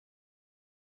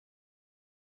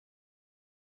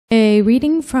A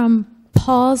reading from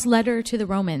Paul's letter to the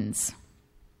Romans.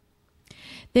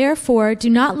 Therefore, do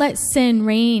not let sin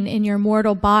reign in your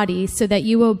mortal body so that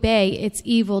you obey its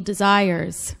evil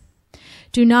desires.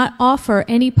 Do not offer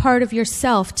any part of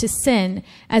yourself to sin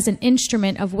as an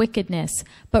instrument of wickedness,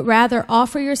 but rather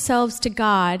offer yourselves to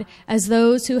God as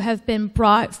those who have been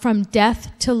brought from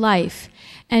death to life,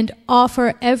 and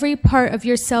offer every part of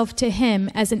yourself to him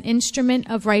as an instrument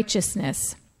of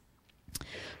righteousness.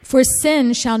 For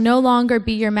sin shall no longer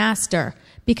be your master,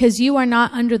 because you are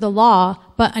not under the law,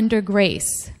 but under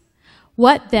grace.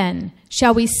 What then?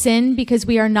 Shall we sin because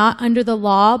we are not under the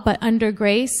law, but under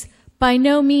grace? By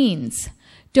no means.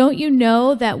 Don't you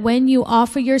know that when you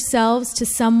offer yourselves to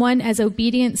someone as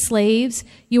obedient slaves,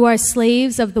 you are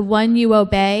slaves of the one you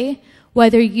obey,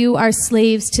 whether you are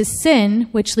slaves to sin,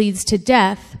 which leads to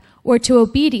death, or to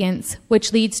obedience,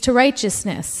 which leads to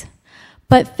righteousness?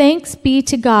 But thanks be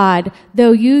to God,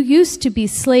 though you used to be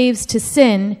slaves to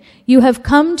sin, you have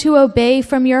come to obey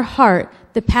from your heart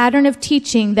the pattern of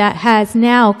teaching that has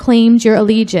now claimed your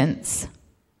allegiance.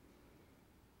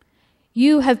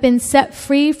 You have been set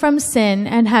free from sin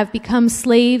and have become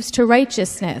slaves to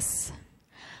righteousness.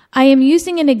 I am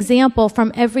using an example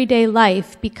from everyday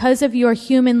life because of your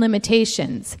human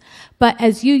limitations. But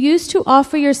as you used to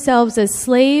offer yourselves as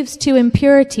slaves to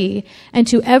impurity and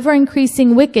to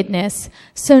ever-increasing wickedness,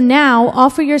 so now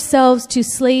offer yourselves to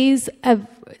slaves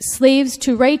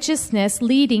to righteousness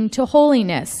leading to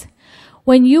holiness.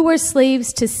 When you were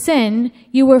slaves to sin,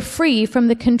 you were free from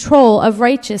the control of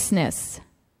righteousness.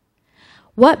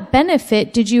 What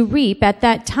benefit did you reap at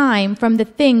that time from the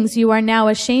things you are now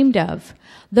ashamed of?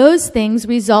 Those things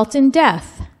result in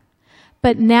death.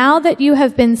 But now that you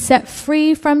have been set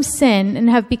free from sin and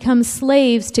have become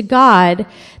slaves to God,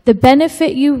 the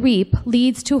benefit you reap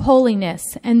leads to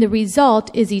holiness, and the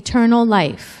result is eternal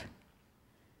life.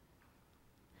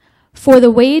 For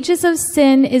the wages of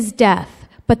sin is death,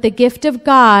 but the gift of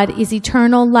God is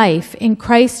eternal life in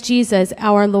Christ Jesus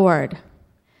our Lord.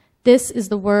 This is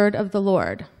the word of the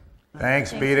Lord.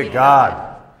 Thanks be to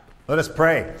God. Let us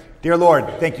pray. Dear Lord,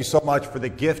 thank you so much for the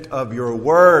gift of your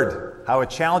word, how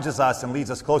it challenges us and leads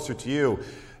us closer to you.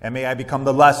 And may I become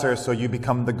the lesser so you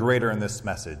become the greater in this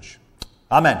message.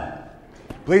 Amen.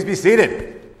 Please be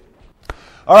seated.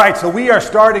 All right, so we are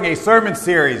starting a sermon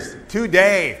series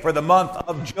today for the month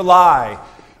of July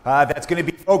that's going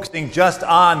to be focusing just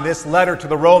on this letter to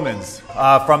the Romans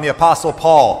from the Apostle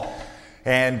Paul.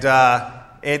 And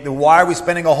why are we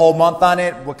spending a whole month on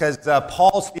it? Because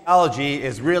Paul's theology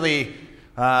is really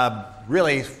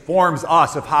forms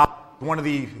us of how one of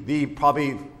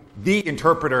probably the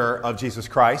interpreter of Jesus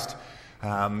Christ.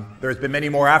 There's been many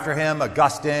more after him,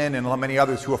 Augustine and many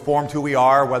others who have formed who we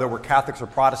are, whether we're Catholics or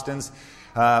Protestants.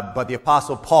 But the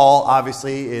Apostle Paul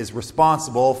obviously is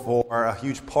responsible for a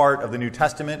huge part of the New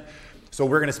Testament. So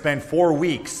we're going to spend 4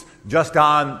 weeks just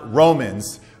on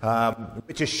Romans,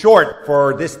 which is short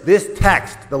for this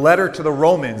text. The letter to the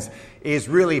Romans is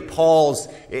really Paul's,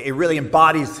 it really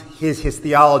embodies his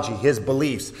theology, his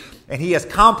beliefs. And he has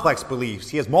complex beliefs.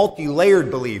 He has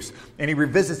multi-layered beliefs. And he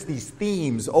revisits these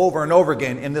themes over and over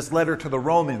again in this letter to the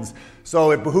Romans.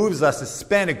 So it behooves us to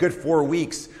spend a good 4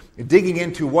 weeks digging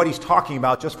into what he's talking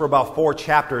about just for about 4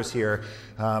 chapters here.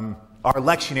 Our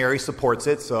lectionary supports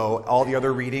it, so all the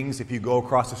other readings, if you go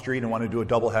across the street and want to do a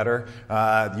doubleheader,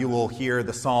 you will hear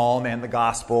the Psalm and the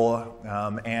Gospel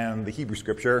and the Hebrew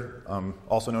Scripture,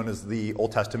 also known as the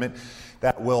Old Testament,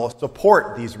 that will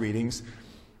support these readings.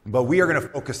 But we are going to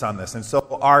focus on this. And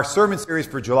so our sermon series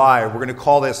for July, we're going to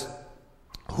call this,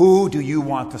 Who Do You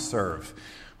Want to Serve?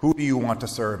 Who do you want to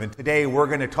serve? And today we're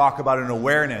going to talk about an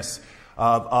awareness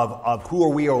of who are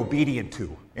we obedient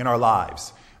to in our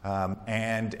lives.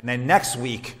 And then next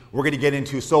week, we're going to get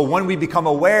into, so when we become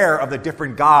aware of the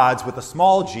different gods with a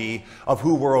small g of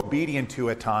who we're obedient to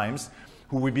at times,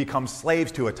 who we become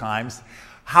slaves to at times,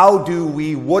 what do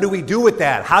we do with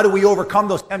that? How do we overcome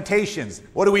those temptations?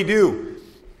 What do we do?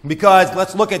 Because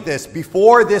let's look at this.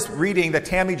 Before this reading that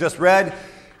Tammy just read,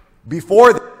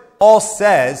 Paul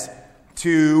says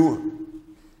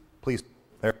please,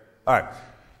 there, all right.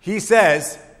 He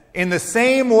says, in the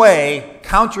same way,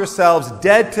 count yourselves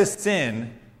dead to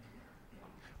sin,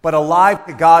 but alive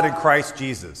to God in Christ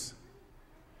Jesus.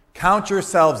 Count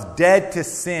yourselves dead to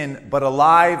sin, but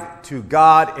alive to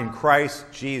God in Christ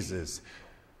Jesus.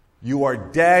 You are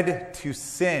dead to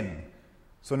sin.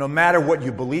 So no matter what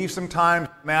you believe sometimes,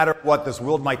 no matter what this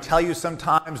world might tell you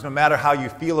sometimes, no matter how you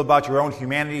feel about your own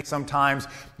humanity sometimes,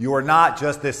 you are not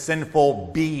just this sinful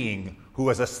being who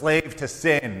was a slave to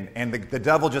sin, and the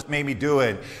devil just made me do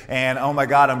it, and oh my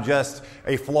God, I'm just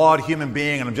a flawed human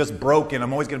being, and I'm just broken,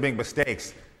 I'm always going to make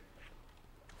mistakes.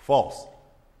 False.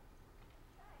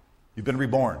 You've been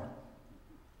reborn.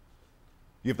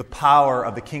 You have the power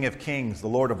of the King of Kings, the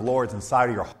Lord of Lords inside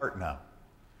of your heart now.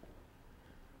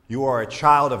 You are a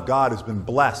child of God who's been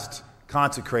blessed,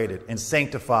 consecrated, and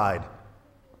sanctified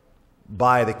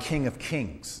by the King of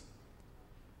Kings.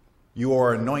 You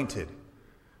are anointed.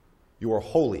 You are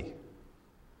holy.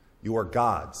 You are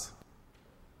God's.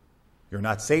 You're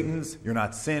not Satan's. You're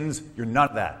not sin's. You're none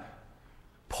of that.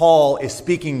 Paul is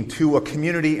speaking to a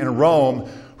community in Rome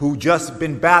who just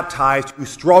been baptized, who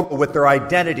struggle with their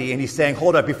identity, and he's saying,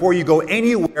 hold up, before you go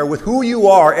anywhere with who you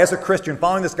are as a Christian,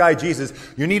 following this guy Jesus,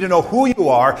 you need to know who you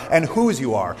are and whose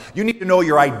you are. You need to know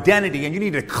your identity, and you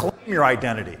need to claim your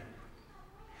identity.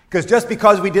 Because just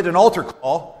because we did an altar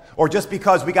call, or just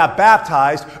because we got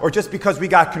baptized, or just because we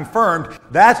got confirmed,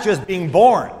 that's just being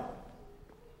born.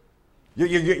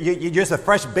 You're just a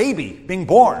fresh baby being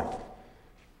born.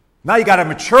 Now you got to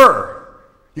mature.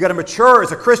 You got to mature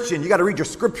as a Christian. You got to read your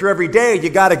scripture every day. You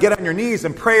got to get on your knees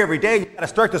and pray every day. You got to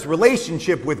start this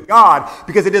relationship with God,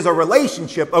 because it is a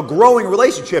relationship, a growing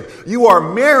relationship. You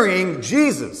are marrying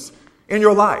Jesus in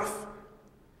your life,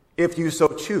 if you so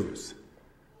choose.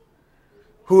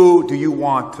 Who do you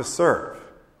want to serve?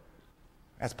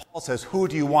 As Paul says, who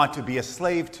do you want to be a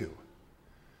slave to? Do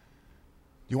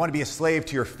you want to be a slave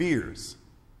to your fears? Do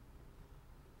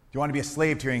you want to be a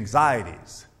slave to your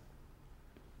anxieties?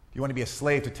 Do you want to be a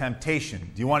slave to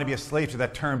temptation? Do you want to be a slave to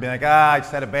that term, being like, I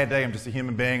just had a bad day, I'm just a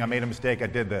human being, I made a mistake, I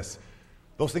did this?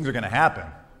 Those things are going to happen.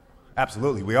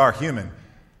 Absolutely, we are human.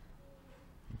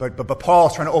 But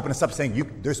Paul's trying to open us up,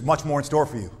 saying there's much more in store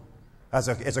for you as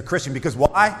a Christian. Because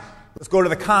why? Let's go to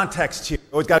the context here.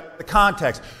 Always got to go to the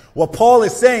context. What Paul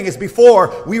is saying is,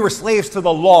 before, we were slaves to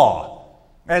the law.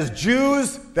 As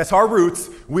Jews, that's our roots,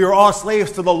 we are all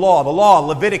slaves to the law,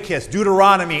 Leviticus,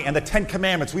 Deuteronomy, and the Ten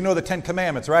Commandments. We know the Ten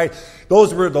Commandments, right?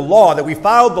 Those were the law, that we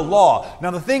followed the law.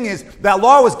 Now the thing is, that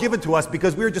law was given to us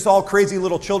because we were just all crazy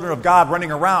little children of God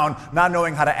running around, not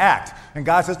knowing how to act. And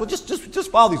God says, well,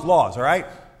 just follow these laws, all right?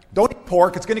 Don't eat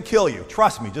pork, it's going to kill you.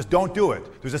 Trust me, just don't do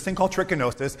it. There's this thing called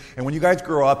trichinosis, and when you guys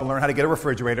grow up and learn how to get a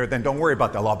refrigerator, then don't worry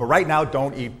about that law. But right now,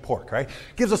 don't eat pork, right?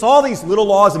 Gives us all these little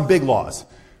laws and big laws.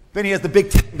 Then he has the big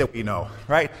 10 that we know,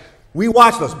 right? We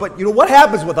watch those. But you know what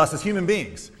happens with us as human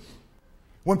beings?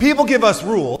 When people give us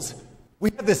rules,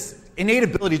 we have this innate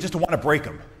ability just to want to break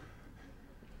them.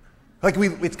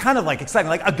 It's kind of like exciting.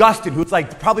 Like Augustine, who's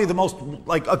like probably the most,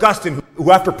 like Augustine,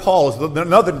 who after Paul is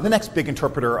the next big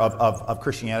interpreter of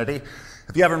Christianity.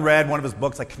 If you haven't read one of his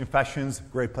books, like Confessions,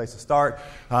 great place to start.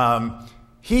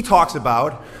 He talks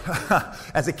about,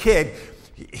 as a kid,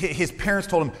 his parents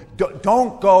told him,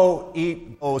 don't go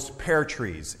eat those pear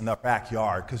trees in the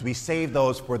backyard, because we save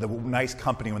those for the nice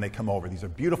company when they come over. These are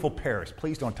beautiful pears.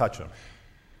 Please don't touch them.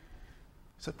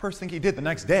 So the first thing he did the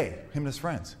next day, him and his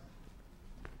friends.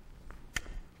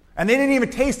 And they didn't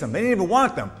even taste them. They didn't even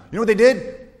want them. You know what they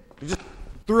did? They just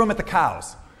threw them at the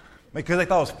cows, because they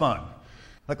thought it was fun.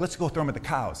 Like, let's go throw them at the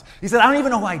cows. He said, I don't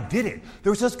even know why I did it.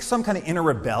 There was just some kind of inner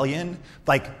rebellion.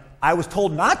 Like, I was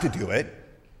told not to do it,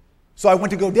 so I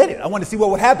went to go did it. I wanted to see what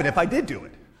would happen if I did do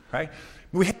it, right?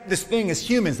 We have this thing as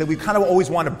humans that we kind of always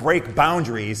want to break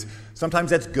boundaries. Sometimes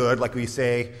that's good, like we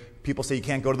say, people say you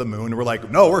can't go to the moon, and we're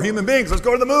like, no, we're human beings, let's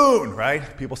go to the moon, right?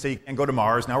 People say you can't go to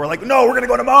Mars, now we're like, no, we're going to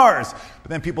go to Mars. But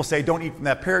then people say, don't eat from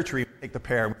that pear tree, take the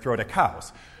pear and throw it at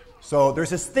cows. So there's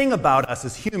this thing about us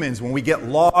as humans, when we get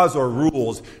laws or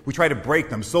rules, we try to break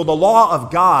them. So the law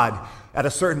of God, at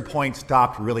a certain point,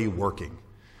 stopped really working.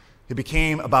 It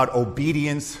became about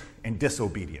obedience and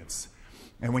disobedience.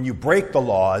 And when you break the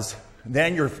laws,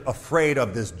 then you're afraid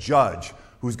of this judge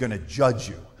who's going to judge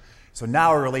you. So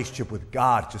now our relationship with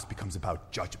God just becomes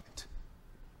about judgment.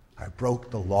 I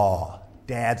broke the law.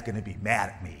 Dad's going to be mad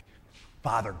at me.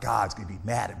 Father God's going to be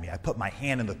mad at me. I put my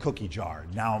hand in the cookie jar.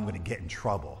 Now I'm going to get in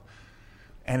trouble.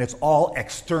 And it's all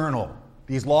external.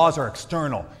 These laws are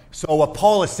external. So what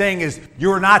Paul is saying is,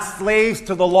 you're not slaves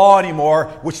to the law anymore,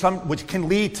 which can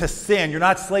lead to sin. You're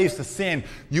not slaves to sin.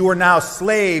 You are now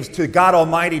slaves to God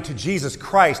Almighty, to Jesus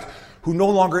Christ, who no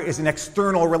longer is an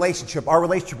external relationship. Our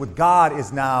relationship with God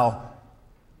is now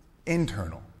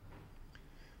internal.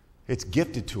 It's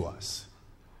gifted to us.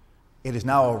 It is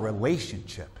now a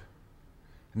relationship.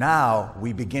 Now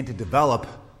we begin to develop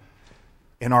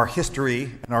in our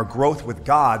history and our growth with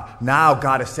God. Now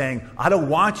God is saying, I don't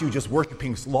want you just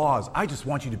worshiping laws. I just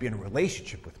want you to be in a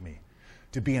relationship with me,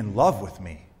 to be in love with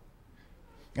me.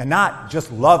 And not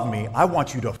just love me, I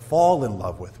want you to fall in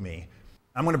love with me.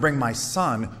 I'm going to bring my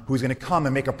son who's going to come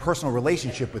and make a personal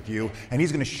relationship with you, and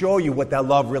he's going to show you what that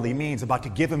love really means, about to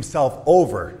give himself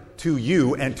over to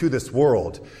you and to this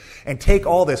world. And take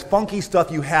all this funky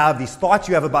stuff you have, these thoughts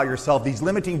you have about yourself, these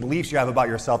limiting beliefs you have about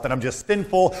yourself, that I'm just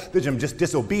sinful, that I'm just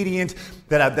disobedient,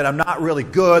 that I'm not really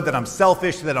good, that I'm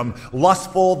selfish, that I'm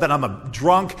lustful, that I'm a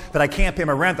drunk, that I can't pay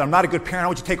my rent, that I'm not a good parent. I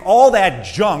want you to take all that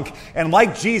junk, and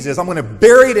like Jesus, I'm going to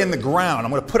bury it in the ground.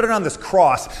 I'm going to put it on this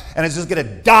cross, and it's just going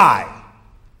to die.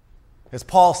 As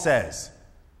Paul says,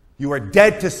 you are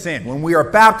dead to sin. When we are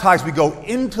baptized, we go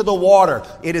into the water.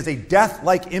 It is a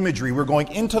death-like imagery. We're going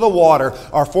into the water.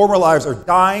 Our former lives are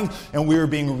dying, and we are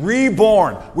being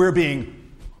reborn. We're being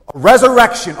a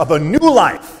resurrection of a new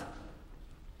life.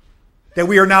 That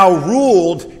we are now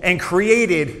ruled and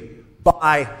created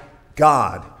by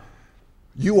God.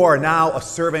 You are now a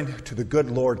servant to the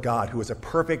good Lord God, who is a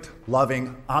perfect,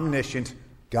 loving, omniscient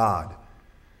God,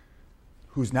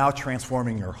 who's now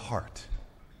transforming your heart.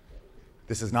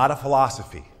 This is not a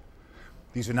philosophy.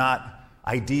 These are not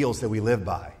ideals that we live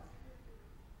by.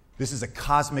 This is a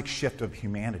cosmic shift of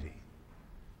humanity.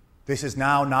 This is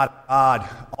now not God,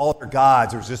 all other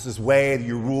gods. There's just this way that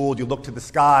you ruled. You look to the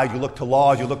sky, you look to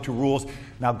laws, you look to rules.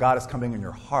 Now God is coming in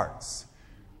your hearts.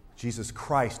 Jesus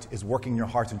Christ is working in your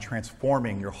hearts and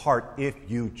transforming your heart if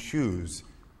you choose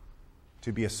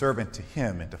to be a servant to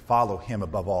Him and to follow Him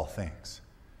above all things.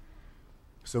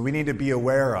 So we need to be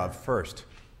aware of, first,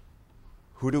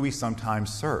 who do we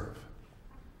sometimes serve?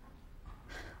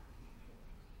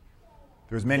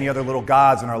 There's many other little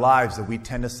gods in our lives that we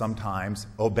tend to sometimes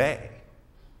obey.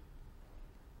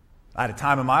 I had a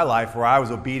time in my life where I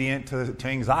was obedient to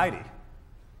anxiety.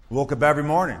 Woke up every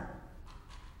morning,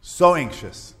 so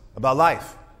anxious about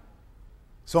life.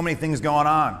 So many things going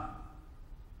on.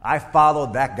 I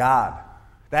followed that God.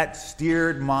 That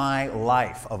steered my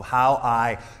life of how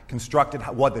I constructed,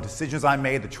 what the decisions I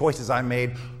made, the choices I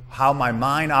made, how my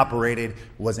mind operated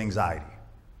was anxiety.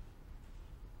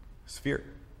 It's fear,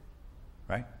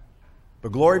 right?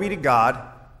 But glory be to God,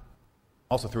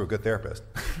 also through a good therapist.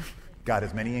 God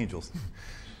has many angels.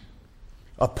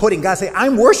 Of putting, God say,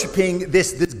 I'm worshiping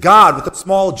this God with a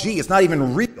small g. It's not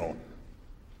even real.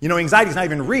 You know, anxiety is not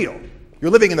even real.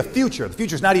 You're living in the future. The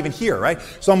future's not even here, right?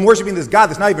 So I'm worshiping this God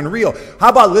that's not even real. How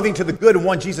about living to the good of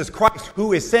one Jesus Christ,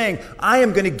 who is saying, I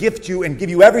am going to gift you and give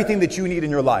you everything that you need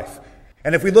in your life.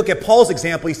 And if we look at Paul's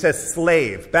example, he says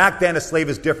slave. Back then, a slave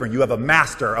is different. You have a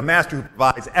master who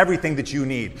provides everything that you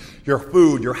need. Your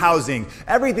food, your housing,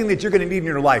 everything that you're going to need in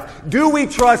your life. Do we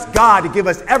trust God to give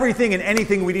us everything and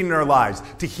anything we need in our lives?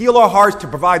 To heal our hearts, to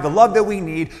provide the love that we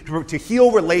need, to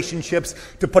heal relationships,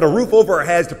 to put a roof over our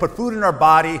heads, to put food in our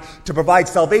body, to provide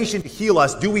salvation, to heal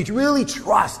us? Do we really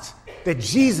trust that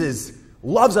Jesus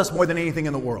loves us more than anything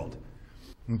in the world?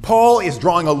 And Paul is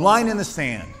drawing a line in the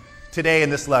sand today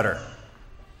in this letter.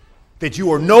 That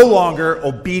you are no longer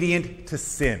obedient to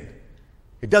sin.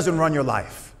 It doesn't run your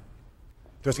life.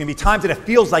 There's going to be times that it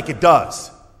feels like it does.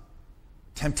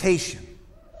 Temptation,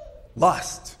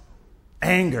 lust,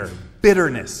 anger,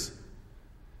 bitterness.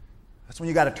 That's when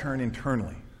you got to turn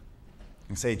internally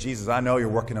and say, Jesus, I know you're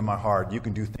working in my heart. You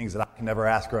can do things that I can never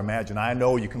ask or imagine. I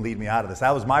know you can lead me out of this. That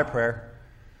was my prayer.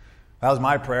 That was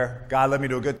my prayer. God led me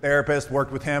to a good therapist,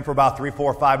 worked with him for about 3,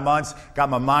 4, 5 months, got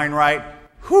my mind right.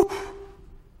 Whew.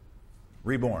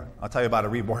 Reborn. I'll tell you about a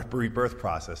rebirth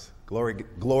process.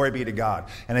 Glory be to God.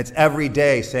 And it's every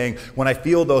day saying, when I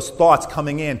feel those thoughts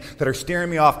coming in that are steering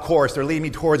me off course, they're leading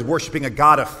me towards worshiping a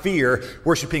God of fear,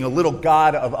 worshiping a little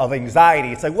God of anxiety.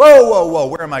 It's like, whoa,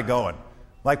 where am I going?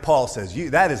 Like Paul says,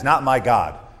 that is not my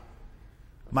God.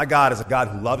 My God is a God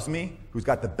who loves me, who's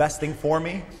got the best thing for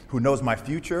me, who knows my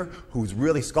future, who's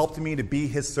really sculpted me to be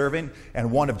his servant,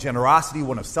 and one of generosity,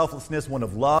 one of selflessness, one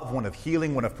of love, one of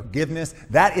healing, one of forgiveness.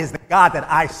 That is the God that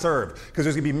I serve. Because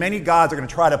there's going to be many gods that are going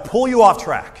to try to pull you off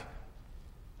track.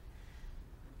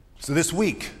 So this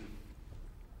week,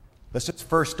 let's just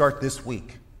first start this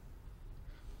week.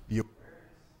 The awareness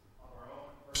of our own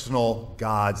personal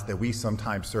gods that we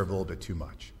sometimes serve a little bit too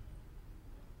much.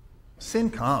 Sin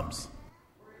comes.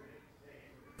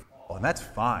 And that's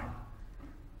fine.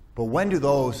 But when do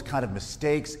those kind of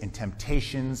mistakes and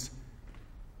temptations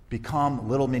become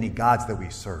little mini gods that we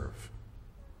serve?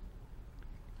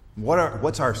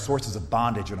 What's our sources of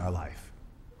bondage in our life?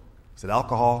 Is it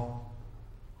alcohol?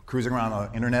 Cruising around on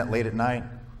the internet late at night?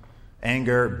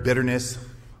 Anger, bitterness,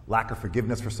 lack of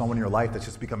forgiveness for someone in your life that's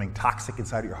just becoming toxic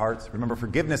inside of your hearts? Remember,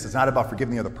 forgiveness is not about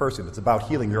forgiving the other person. It's about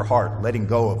healing your heart, letting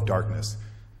go of darkness.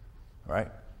 All right?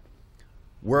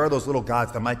 Where are those little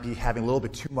gods that might be having a little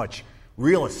bit too much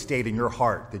real estate in your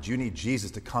heart that you need Jesus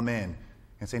to come in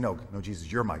and say, no,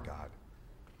 Jesus, you're my God.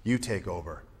 You take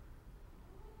over.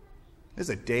 This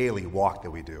is a daily walk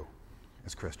that we do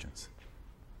as Christians.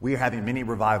 We are having mini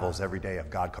revivals every day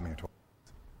of God coming into our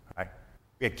lives. Right?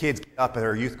 We had kids get up at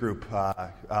our youth group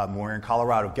when we were in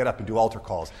Colorado, get up and do altar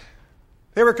calls.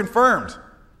 They were confirmed.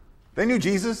 They knew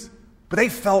Jesus, but they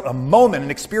felt a moment, an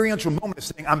experiential moment of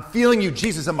saying, I'm feeling you,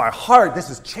 Jesus, in my heart.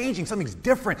 This is changing. Something's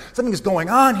different. Something is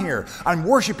going on here. I'm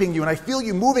worshiping you, and I feel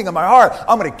you moving in my heart.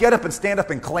 I'm going to get up and stand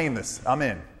up and claim this. I'm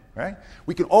in. Right?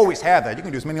 We can always have that. You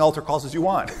can do as many altar calls as you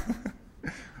want.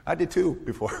 I did too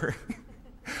before.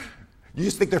 You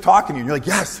just think they're talking to you, and you're like,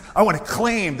 yes, I want to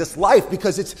claim this life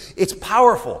because it's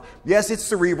powerful. Yes, it's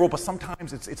cerebral, but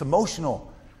sometimes it's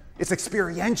emotional. It's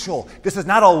experiential. This is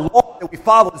not a law that we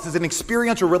follow. This is an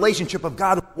experiential relationship of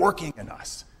God working in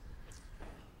us.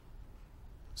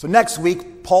 So next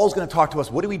week, Paul's going to talk to us,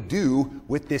 what do we do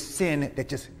with this sin that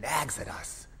just nags at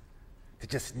us? It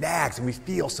just nags, and we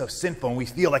feel so sinful, and we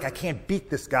feel like I can't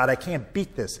beat this, God. I can't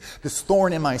beat this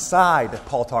thorn in my side that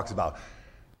Paul talks about.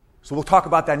 So we'll talk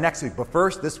about that next week. But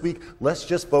first, this week, let's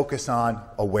just focus on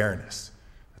awareness.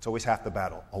 That's always half the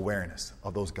battle, awareness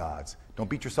of those gods. Don't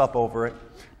beat yourself over it.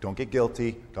 Don't get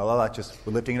guilty. Just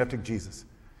we're lifting it up to Jesus.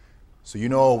 So you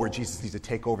know where Jesus needs to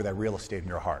take over that real estate in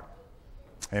your heart.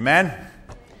 Amen?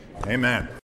 Amen.